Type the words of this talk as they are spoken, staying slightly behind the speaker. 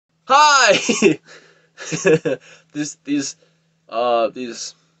Hi! These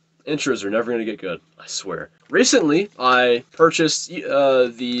intros are never gonna get good, I swear. Recently, I purchased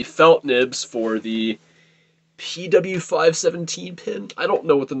the felt nibs for the PW517 pin. I don't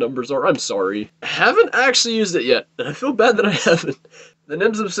know what the numbers are, I'm sorry. I haven't actually used it yet, and I feel bad that I haven't. The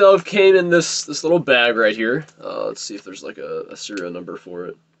nibs themselves came in this little bag right here. Let's see if there's like a serial number for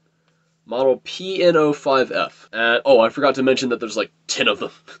it. Model PN05F. And, oh, I forgot to mention that there's like 10 of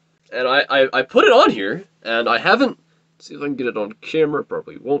them. And I put it on here, and I haven't... Let's see if I can get it on camera.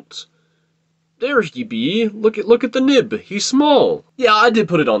 Probably won't. There he be. Look at the nib. He's small. Yeah, I did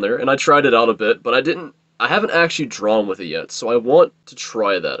put it on there, and I tried it out a bit, but I haven't actually drawn with it yet, so I want to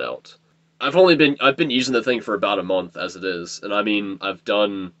try that out. I've been using the thing for about a month as it is, and I mean, I've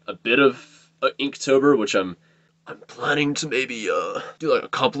done a bit of Inktober, which I'm planning to maybe do like a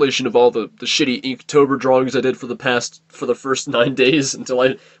compilation of all the shitty Inktober drawings I did for the first 9 days until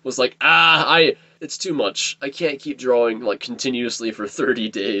I was like, it's too much. I can't keep drawing like continuously for 30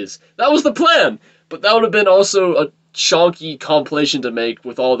 days. That was the plan, but that would have been also a chonky compilation to make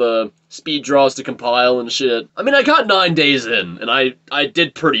with all the speed draws to compile and shit. I mean, I got 9 days in, and I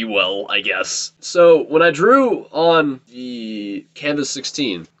did pretty well, I guess. So when I drew on the Canvas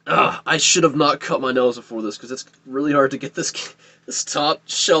 16, I should have not cut my nails before this, because it's really hard to get this top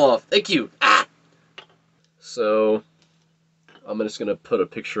shell off. Thank you! Ah! So, I'm just going to put a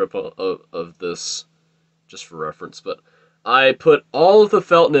picture up of this, just for reference, but I put all of the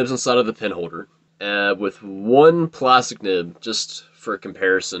felt nibs inside of the pen holder, with one plastic nib, just for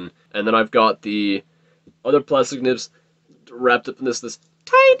comparison, and then I've got the other plastic nibs wrapped up in this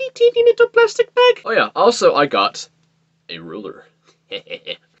tiny, teeny little plastic bag. Oh yeah, also I got a ruler.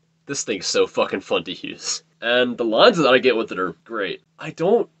 This thing's so fucking fun to use. And the lines that I get with it are great. I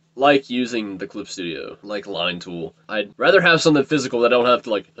don't like using the Clip Studio, like line tool. I'd rather have something physical that I don't have to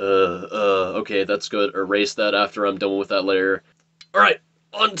like, okay, that's good, erase that after I'm done with that layer. Alright,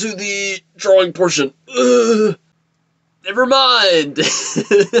 on to the drawing portion. Never mind!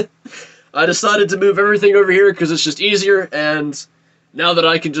 I decided to move everything over here because it's just easier, and now that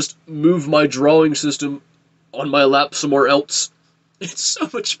I can just move my drawing system on my lap somewhere else, it's so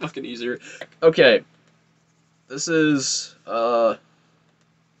much fucking easier. Okay, this is,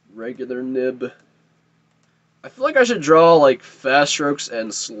 regular nib. I feel like I should draw, like, fast strokes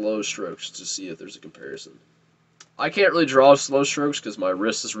and slow strokes to see if there's a comparison. I can't really draw slow strokes because my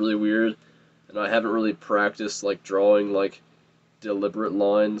wrist is really weird, and I haven't really practiced, like, drawing, like, deliberate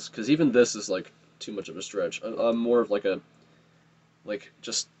lines, because even this is, like, too much of a stretch. I'm more of, like,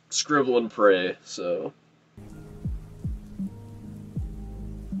 just scribble and pray, so...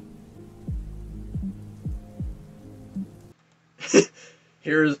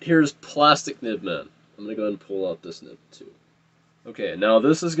 Here's plastic nib man. I'm gonna go ahead and pull out this nib too. Okay, now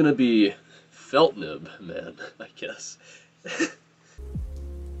this is gonna be felt nib man, I guess.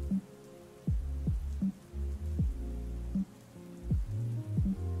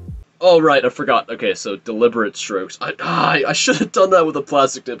 Oh right, I forgot. Okay, so deliberate strokes. I should have done that with a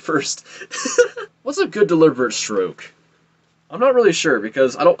plastic nib first. What's a good deliberate stroke? I'm not really sure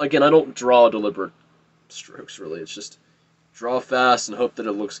because I don't draw deliberate strokes really. It's just draw fast and hope that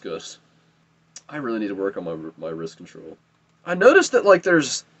it looks good. I really need to work on my wrist control. I noticed that like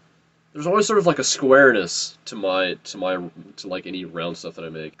there's always sort of like a squareness to like any round stuff that I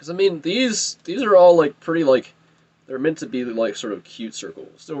make. Because I mean these are all like pretty like they're meant to be like sort of cute circles.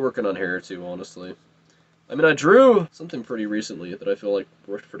 Still working on hair too, honestly. I mean I drew something pretty recently that I feel like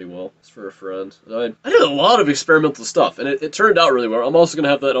worked pretty well. It's for a friend. And I did a lot of experimental stuff and it turned out really well. I'm also gonna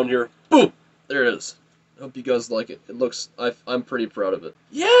have that on here. Boom! There it is. I hope you guys like it. It looks, I'm pretty proud of it.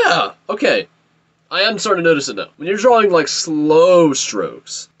 Yeah! Okay. I am starting to notice it now. When you're drawing, like, slow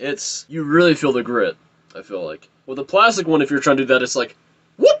strokes, you really feel the grit, I feel like. With the plastic one, if you're trying to do that, it's like,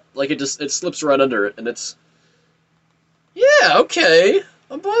 whoop! Like, it slips right under it, and it's... Yeah, okay.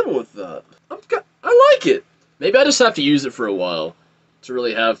 I'm fine with that. I like it. Maybe I just have to use it for a while to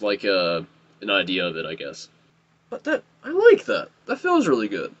really have, like, an idea of it, I guess. But I like that. That feels really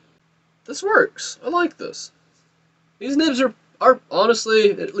good. This works. I like this. These nibs are honestly,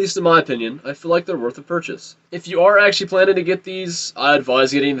 at least in my opinion, I feel like they're worth a purchase. If you are actually planning to get these, I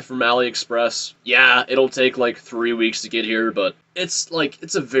advise getting them from AliExpress. Yeah, it'll take like 3 weeks to get here, but it's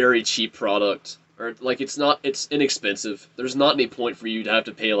a very cheap product. Or like it's inexpensive. There's not any point for you to have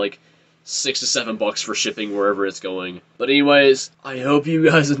to pay like $6 to $7 for shipping wherever it's going. But anyways, I hope you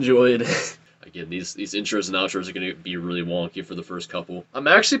guys enjoyed. Again, these intros and outros are going to be really wonky for the first couple. I'm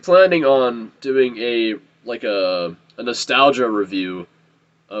actually planning on doing a nostalgia review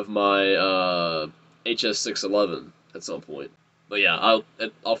of my HS611 at some point. But yeah,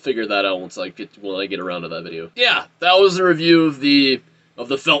 I'll figure that out when I get around to that video. Yeah, that was a review of the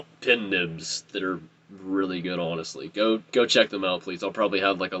felt pen nibs that are really good. Honestly, go check them out, please. I'll probably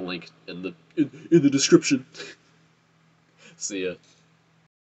have like a link in the description. See ya.